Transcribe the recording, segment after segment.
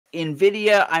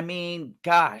NVIDIA, I mean,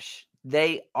 gosh,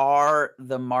 they are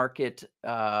the market,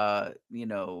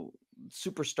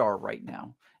 superstar right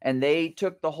now, and they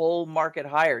took the whole market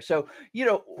higher. So,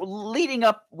 leading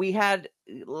up, we had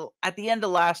at the end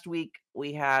of last week,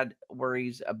 we had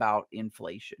worries about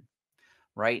inflation,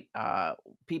 right?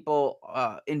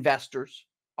 Investors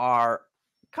are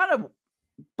kind of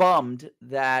bummed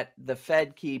that the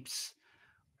Fed keeps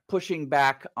pushing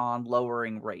back on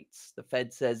lowering rates. The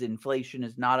Fed says inflation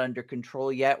is not under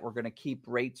control yet. We're going to keep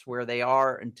rates where they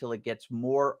are until it gets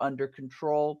more under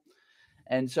control.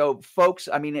 And so, folks,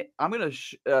 I mean, I'm going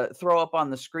to throw up on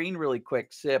the screen really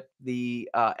quick, Sip, the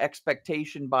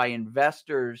expectation by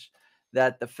investors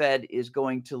that the Fed is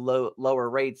going to lower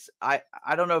rates. I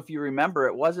don't know if you remember,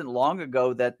 it wasn't long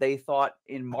ago that they thought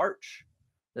in March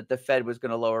that the Fed was going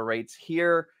to lower rates.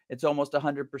 Here, it's almost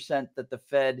 100% that the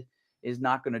Fed is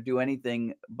not going to do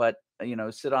anything but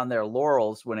sit on their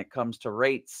laurels when it comes to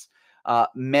rates.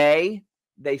 May,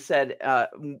 they said,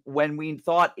 when we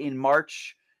thought in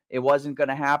March it wasn't going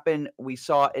to happen, we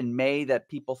saw in May that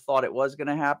people thought it was going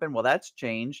to happen. Well, that's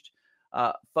changed.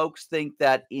 Folks think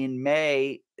that in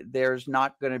May there's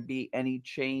not going to be any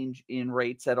change in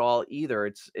rates at all either.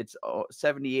 It's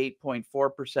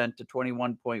 78.4% to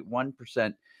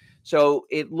 21.1%. So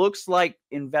it looks like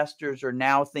investors are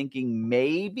now thinking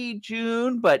maybe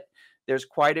June, but there's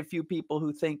quite a few people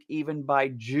who think even by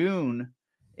June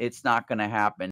it's not going to happen.